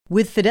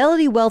With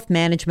Fidelity Wealth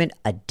Management,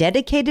 a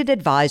dedicated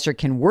advisor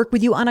can work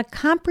with you on a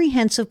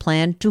comprehensive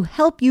plan to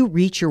help you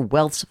reach your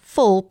wealth's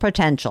full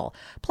potential.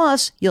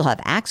 Plus, you'll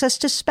have access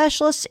to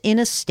specialists in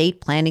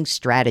estate planning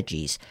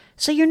strategies.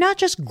 So you're not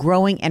just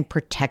growing and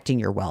protecting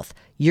your wealth,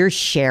 you're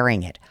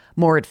sharing it.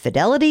 More at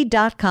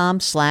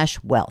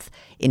fidelity.com/wealth.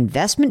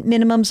 Investment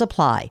minimums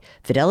apply.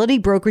 Fidelity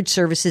Brokerage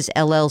Services,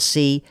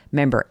 LLC,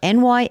 member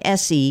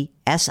NYSE,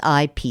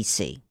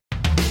 SIPC.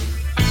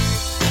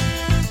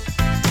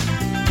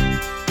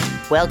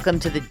 Welcome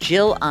to the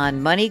Jill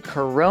on Money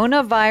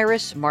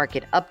Coronavirus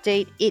Market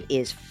Update. It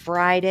is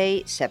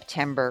Friday,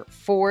 September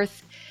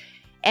 4th.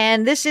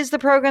 And this is the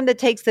program that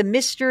takes the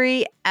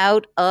mystery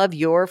out of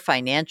your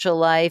financial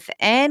life.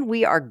 And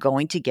we are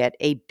going to get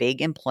a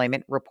big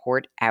employment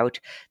report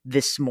out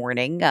this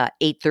morning,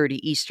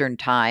 8:30 Eastern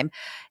time.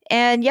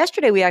 And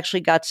yesterday we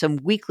actually got some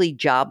weekly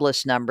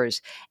jobless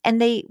numbers, and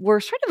they were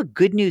sort of a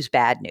good news,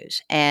 bad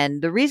news.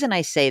 And the reason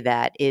I say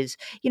that is,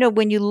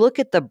 when you look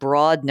at the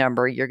broad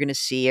number, you're going to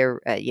see,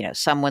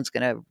 someone's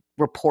going to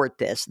report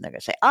this and they're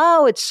going to say,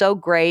 oh, it's so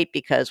great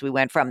because we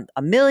went from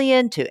 1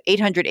 million to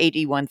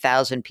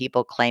 881,000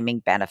 people claiming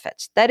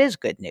benefits. That is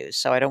good news.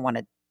 So I don't want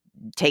to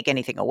take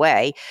anything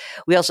away.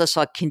 We also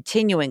saw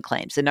continuing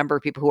claims. The number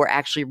of people who are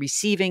actually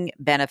receiving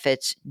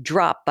benefits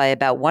dropped by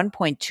about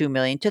 1.2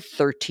 million to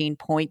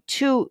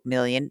 13.2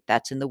 million.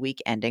 That's in the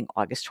week ending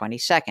August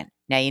 22nd.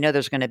 Now,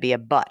 there's going to be a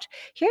but.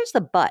 Here's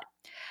the but.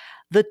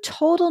 The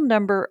total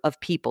number of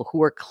people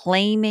who are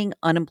claiming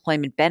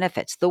unemployment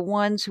benefits, the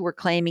ones who are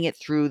claiming it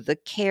through the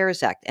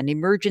CARES Act and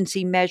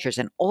emergency measures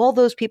and all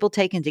those people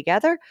taken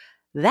together,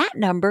 that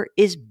number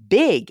is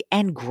big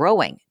and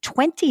growing,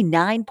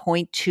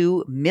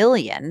 29.2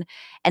 million.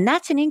 And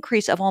that's an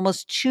increase of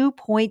almost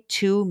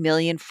 2.2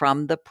 million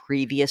from the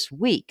previous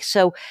week.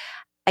 So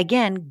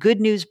again,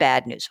 good news,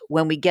 bad news.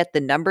 When we get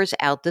the numbers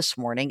out this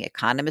morning,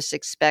 economists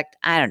expect,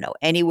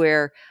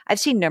 anywhere. I've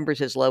seen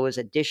numbers as low as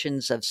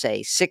additions of,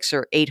 say, 6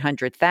 or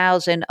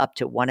 800,000 up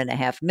to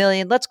 1.5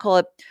 million. Let's call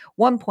it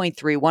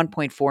 1.3,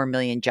 1.4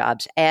 million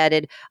jobs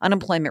added.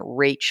 Unemployment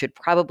rate should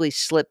probably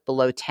slip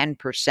below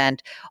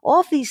 10%. All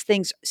of these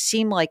things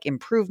seem like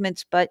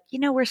improvements, but,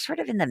 we're sort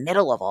of in the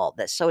middle of all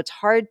this. So it's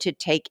hard to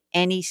take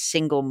any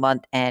single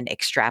month and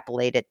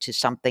extrapolate it to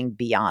something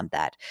beyond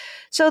that.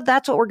 So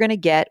that's what we're going to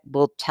get.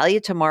 We'll tell you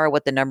tomorrow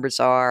what the numbers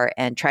are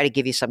and try to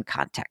give you some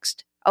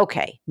context.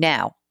 Okay,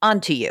 now on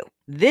to you.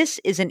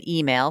 This is an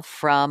email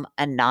from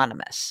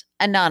Anonymous.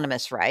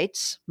 Anonymous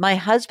writes, my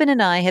husband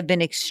and I have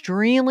been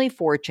extremely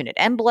fortunate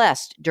and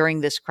blessed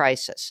during this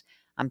crisis.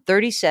 I'm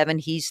 37,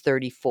 he's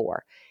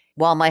 34.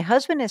 While my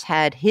husband has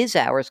had his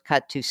hours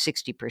cut to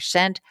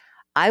 60%,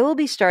 I will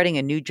be starting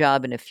a new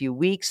job in a few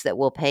weeks that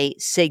will pay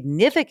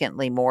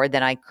significantly more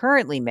than I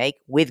currently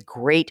make with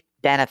great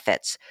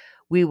benefits.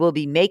 We will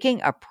be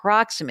making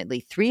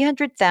approximately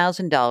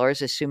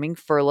 $300,000, assuming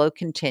furlough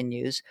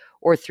continues,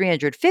 or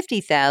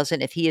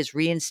 $350,000 if he is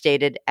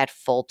reinstated at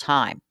full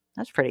time.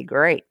 That's pretty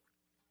great.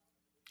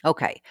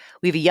 Okay,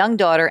 we have a young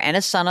daughter and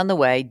a son on the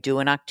way, due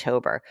in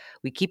October.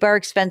 We keep our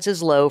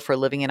expenses low for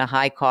living in a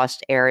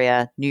high-cost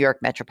area, New York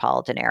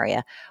metropolitan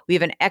area. We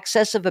have an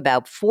excess of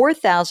about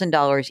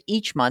 $4,000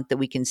 each month that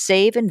we can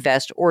save,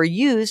 invest, or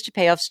use to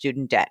pay off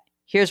student debt.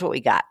 Here's what we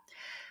got.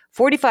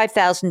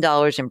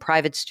 $45,000 in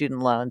private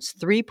student loans,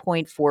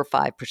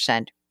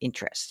 3.45%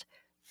 interest.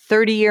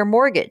 30-year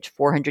mortgage,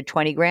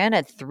 $420,000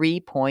 at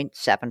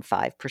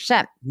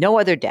 3.75%. No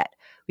other debt.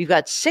 We've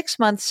got 6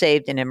 months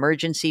saved in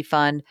emergency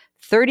fund,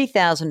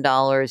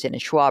 $30,000 in a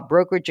Schwab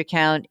brokerage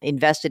account,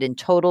 invested in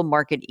total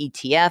market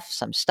ETF,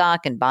 some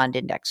stock and bond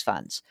index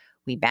funds.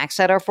 We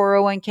max out our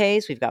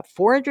 401ks. We've got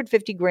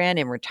 $450,000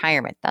 in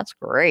retirement. That's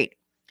great.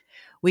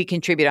 We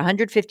contribute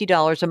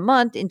 $150 a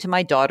month into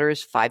my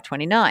daughter's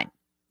 529.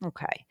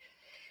 Okay.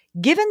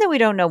 Given that we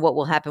don't know what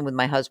will happen with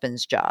my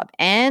husband's job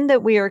and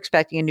that we are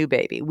expecting a new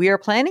baby, we are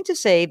planning to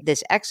save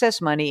this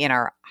excess money in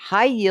our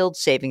high yield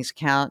savings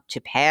account to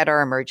pad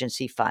our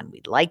emergency fund.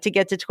 We'd like to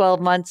get to 12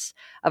 months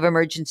of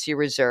emergency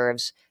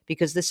reserves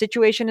because the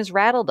situation has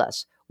rattled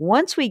us.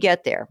 Once we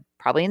get there,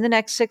 probably in the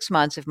next 6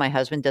 months, if my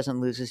husband doesn't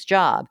lose his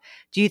job,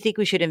 do you think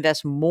we should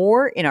invest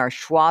more in our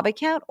Schwab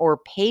account or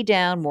pay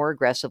down more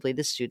aggressively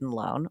the student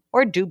loan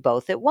or do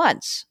both at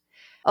once?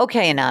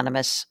 Okay,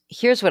 Anonymous,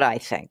 here's what I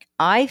think.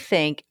 I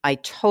think I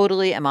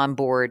totally am on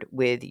board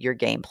with your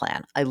game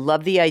plan. I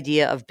love the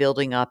idea of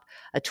building up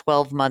a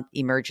 12-month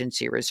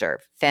emergency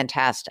reserve.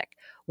 Fantastic.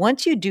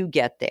 Once you do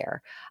get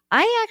there,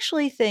 I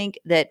actually think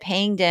that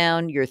paying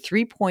down your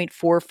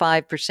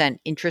 3.45%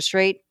 interest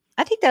rate,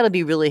 I think that'll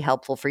be really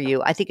helpful for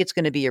you. I think it's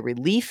going to be a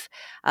relief.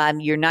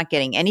 You're not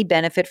getting any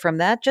benefit from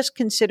that. Just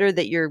consider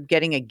that you're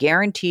getting a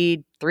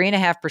guaranteed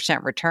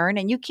 3.5% return,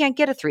 and you can't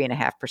get a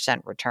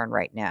 3.5% return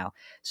right now.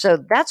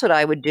 So that's what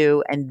I would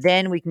do. And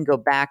then we can go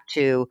back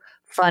to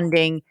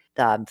funding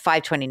the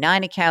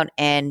 529 account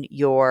and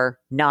your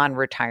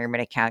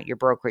non-retirement account, your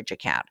brokerage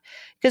account.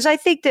 Because I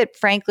think that,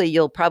 frankly,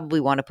 you'll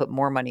probably want to put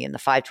more money in the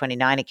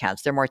 529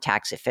 accounts. They're more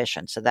tax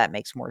efficient. So that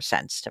makes more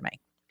sense to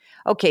me.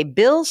 Okay,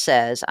 Bill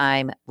says,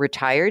 I'm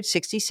retired,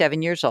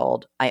 67 years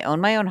old. I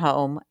own my own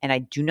home and I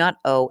do not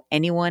owe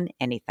anyone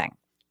anything.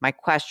 My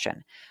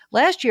question: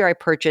 last year I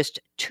purchased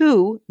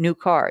two new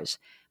cars.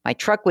 My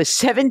truck was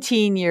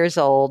 17 years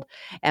old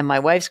and my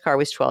wife's car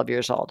was 12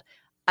 years old.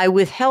 I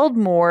withheld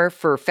more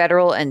for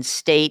federal and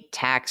state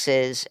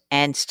taxes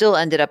and still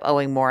ended up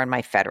owing more on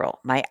my federal.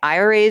 My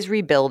IRA is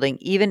rebuilding,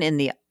 even in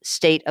the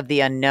state of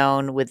the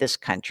unknown with this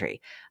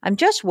country. I'm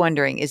just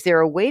wondering, is there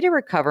a way to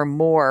recover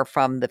more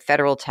from the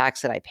federal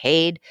tax that I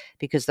paid?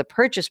 Because the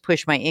purchase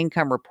pushed my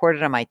income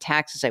reported on my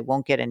taxes. I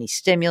won't get any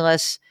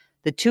stimulus.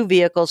 The two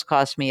vehicles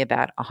cost me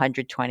about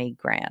 120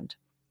 grand.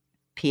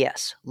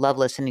 P.S. Love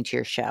listening to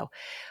your show.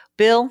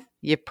 Bill,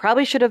 you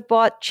probably should have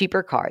bought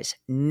cheaper cars.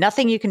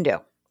 Nothing you can do.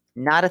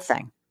 Not a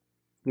thing.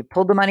 You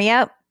pulled the money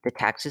out, the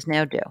tax is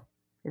now due.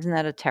 Isn't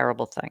that a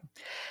terrible thing?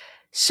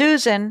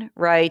 Susan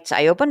writes,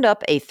 I opened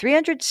up a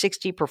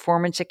 360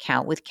 performance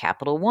account with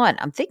Capital One.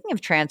 I'm thinking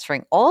of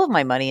transferring all of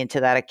my money into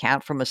that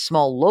account from a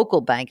small local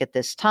bank at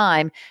this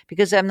time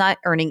because I'm not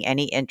earning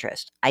any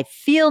interest. I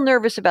feel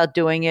nervous about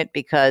doing it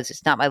because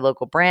it's not my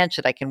local branch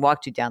that I can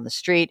walk to down the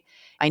street.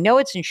 I know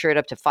it's insured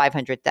up to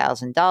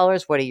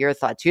 $500,000. What are your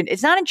thoughts?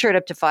 It's not insured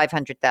up to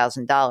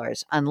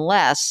 $500,000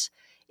 unless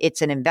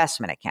it's an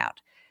investment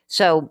account.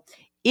 So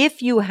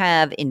if you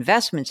have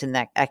investments in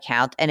that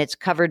account and it's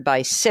covered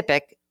by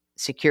SIPC,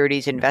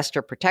 Securities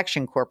Investor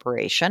Protection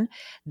Corporation,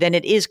 then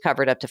it is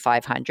covered up to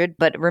 500.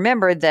 But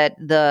remember that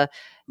the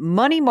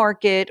money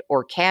market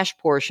or cash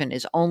portion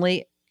is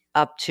only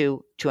up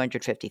to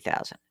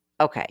 250,000.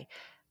 Okay.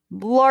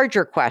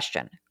 Larger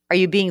question. Are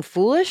you being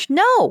foolish?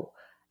 No,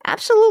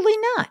 absolutely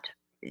not.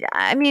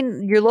 I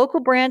mean, your local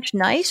branch,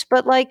 nice,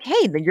 but like,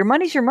 hey, your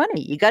money's your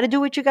money. You got to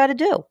do what you got to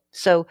do.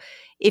 So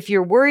if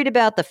you're worried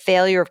about the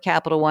failure of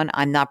Capital One,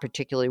 I'm not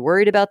particularly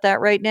worried about that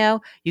right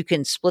now. You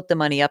can split the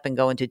money up and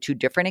go into two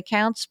different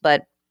accounts,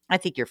 but I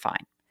think you're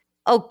fine.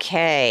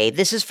 Okay,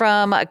 this is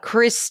from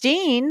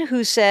Christine,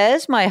 who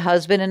says, my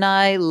husband and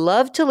I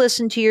love to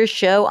listen to your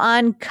show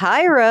on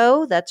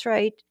Cairo. That's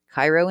right,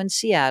 Cairo in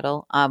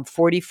Seattle. I'm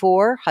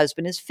 44,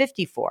 husband is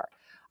 54.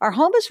 Our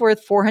home is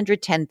worth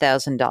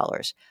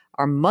 $410,000.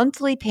 Our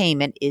monthly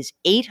payment is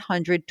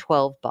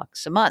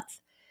 $812 a month.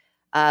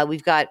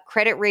 We've got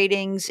credit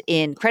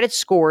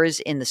scores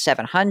in the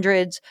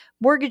 700s.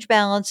 Mortgage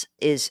balance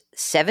is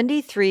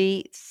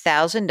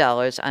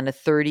 $73,000 on a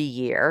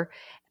 30-year,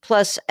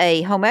 plus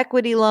a home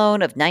equity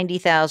loan of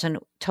 $90,000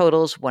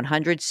 totals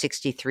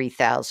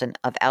 $163,000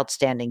 of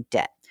outstanding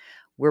debt.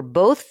 We're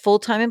both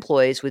full-time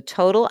employees with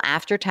total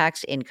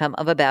after-tax income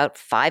of about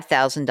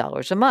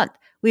 $5,000 a month.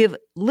 We have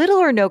little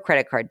or no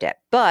credit card debt,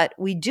 but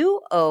we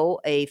do owe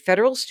a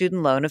federal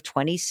student loan of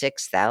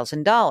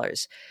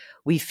 $26,000.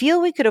 We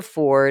feel we could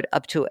afford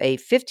up to a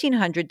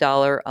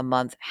 $1,500 a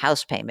month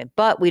house payment,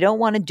 but we don't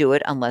want to do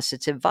it unless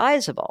it's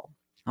advisable.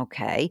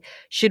 Okay.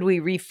 Should we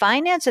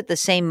refinance at the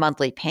same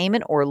monthly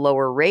payment or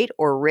lower rate,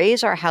 or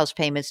raise our house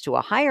payments to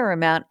a higher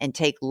amount and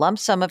take lump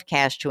sum of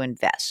cash to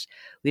invest?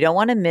 We don't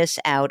want to miss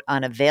out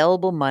on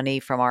available money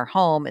from our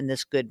home in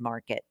this good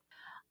market.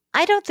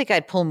 I don't think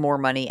I'd pull more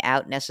money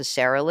out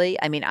necessarily.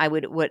 I mean,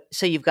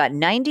 so you've got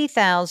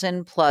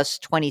 90,000 plus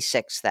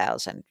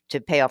 26,000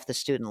 to pay off the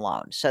student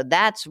loan. So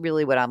that's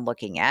really what I'm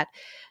looking at.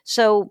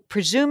 So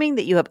presuming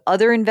that you have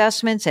other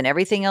investments and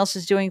everything else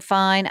is doing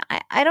fine,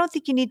 I don't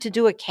think you need to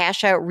do a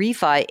cash out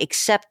refi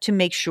except to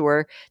make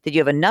sure that you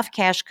have enough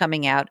cash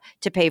coming out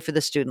to pay for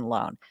the student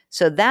loan.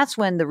 So that's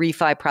when the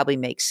refi probably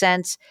makes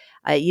sense.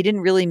 You didn't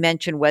really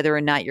mention whether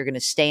or not you're going to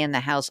stay in the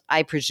house.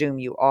 I presume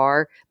you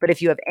are. But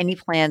if you have any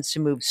plans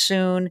to move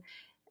soon,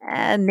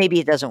 and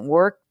maybe it doesn't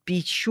work, be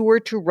sure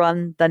to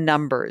run the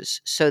numbers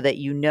so that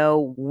you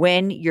know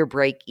when your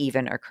break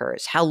even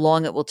occurs, how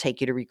long it will take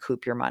you to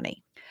recoup your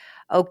money.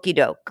 Okie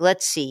doke.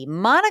 Let's see.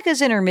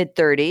 Monica's in her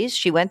mid-30s.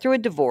 She went through a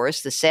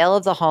divorce, the sale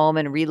of the home,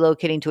 and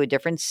relocating to a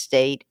different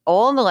state,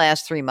 all in the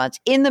last 3 months,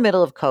 in the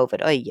middle of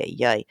COVID. Ay, ay,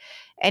 ay.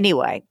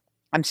 Anyway,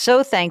 I'm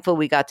so thankful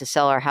we got to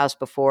sell our house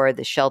before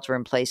the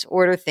shelter-in-place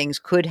order. Things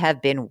could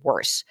have been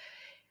worse.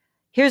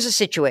 Here's the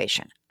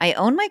situation. I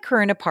own my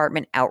current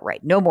apartment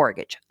outright, no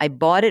mortgage. I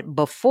bought it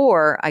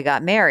before I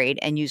got married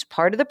and used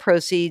part of the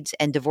proceeds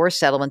and divorce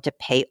settlement to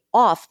pay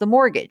off the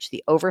mortgage.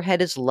 The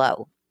overhead is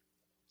low.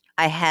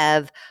 I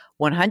have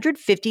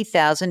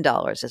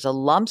 $150,000 as a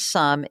lump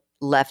sum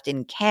left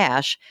in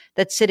cash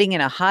that's sitting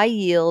in a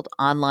high-yield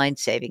online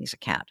savings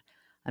account.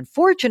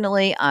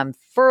 Unfortunately, I'm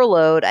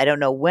furloughed. I don't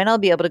know when I'll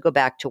be able to go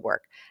back to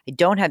work. I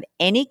don't have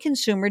any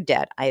consumer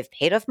debt. I have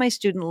paid off my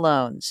student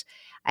loans.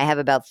 I have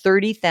about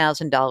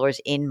 $30,000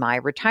 in my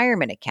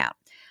retirement account.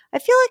 I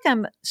feel like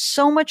I'm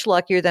so much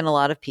luckier than a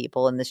lot of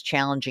people in this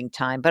challenging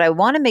time, but I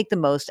want to make the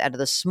most out of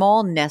the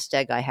small nest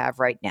egg I have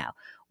right now.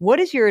 What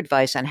is your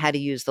advice on how to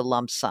use the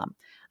lump sum?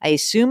 I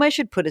assume I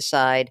should put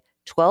aside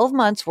 12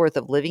 months worth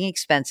of living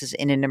expenses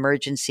in an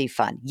emergency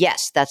fund.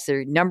 Yes, that's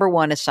the number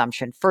one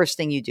assumption. First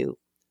thing you do.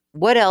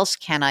 What else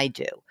can I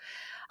do?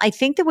 I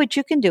think that what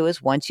you can do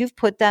is once you've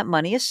put that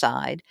money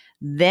aside,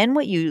 then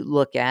what you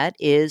look at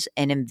is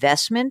an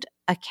investment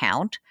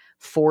account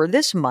for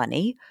this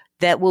money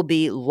that will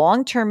be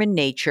long-term in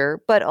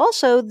nature, but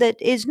also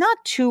that is not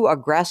too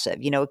aggressive.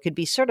 It could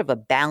be sort of a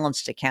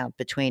balanced account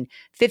between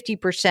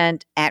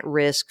 50% at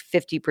risk,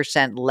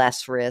 50%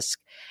 less risk.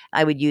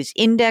 I would use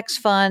index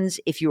funds.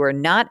 If you are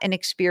not an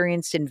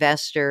experienced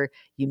investor,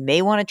 you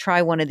may want to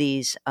try one of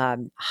these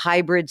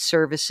hybrid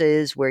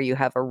services where you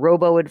have a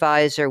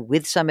robo-advisor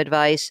with some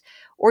advice,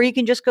 or you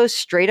can just go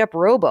straight up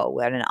robo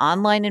at an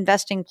online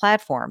investing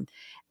platform.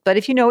 But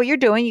if you know what you're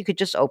doing, you could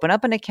just open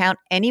up an account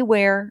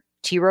anywhere,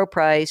 T. Rowe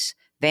Price,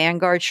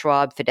 Vanguard,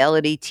 Schwab,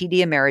 Fidelity,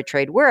 TD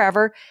Ameritrade,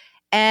 wherever,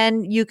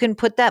 and you can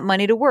put that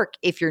money to work.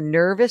 If you're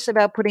nervous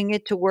about putting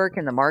it to work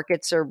and the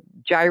markets are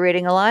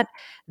gyrating a lot,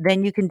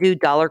 then you can do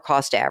dollar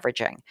cost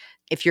averaging.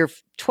 If your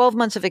 12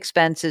 months of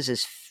expenses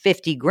is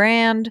 50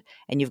 grand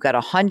and you've got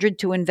 100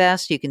 to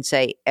invest, you can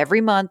say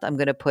every month I'm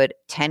going to put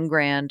 10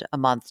 grand a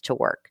month to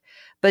work.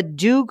 But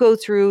do go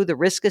through the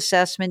risk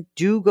assessment,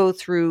 do go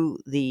through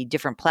the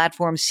different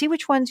platforms, see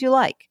which ones you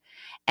like,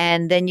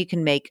 and then you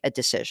can make a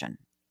decision.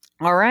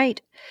 All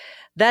right.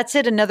 That's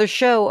it. Another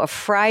show, a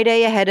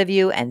Friday ahead of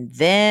you, and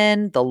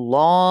then the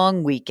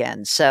long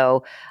weekend.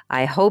 So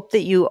I hope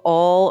that you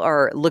all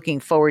are looking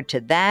forward to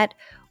that.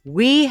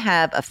 We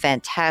have a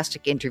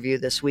fantastic interview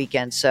this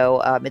weekend.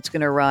 So it's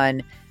going to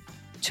run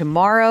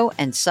tomorrow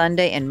and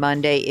Sunday and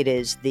Monday. It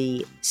is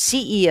the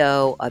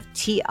CEO of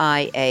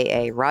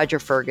TIAA, Roger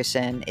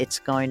Ferguson. It's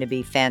going to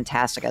be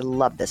fantastic. I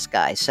love this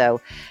guy. So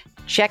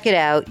check it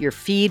out. Your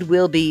feed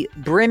will be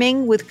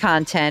brimming with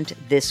content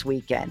this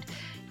weekend.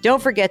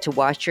 Don't forget to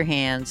wash your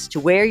hands, to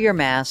wear your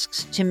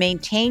masks, to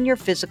maintain your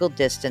physical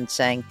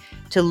distancing,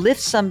 to lift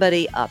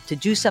somebody up, to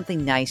do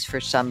something nice for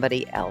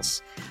somebody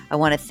else. I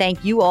want to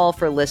thank you all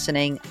for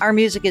listening. Our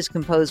music is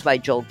composed by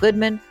Joel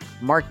Goodman.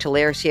 Mark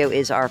Talercio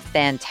is our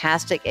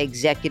fantastic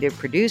executive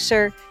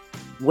producer,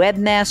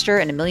 webmaster,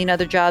 and a million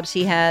other jobs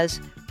he has.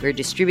 We're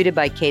distributed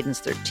by Cadence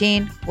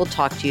 13. We'll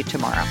talk to you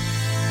tomorrow.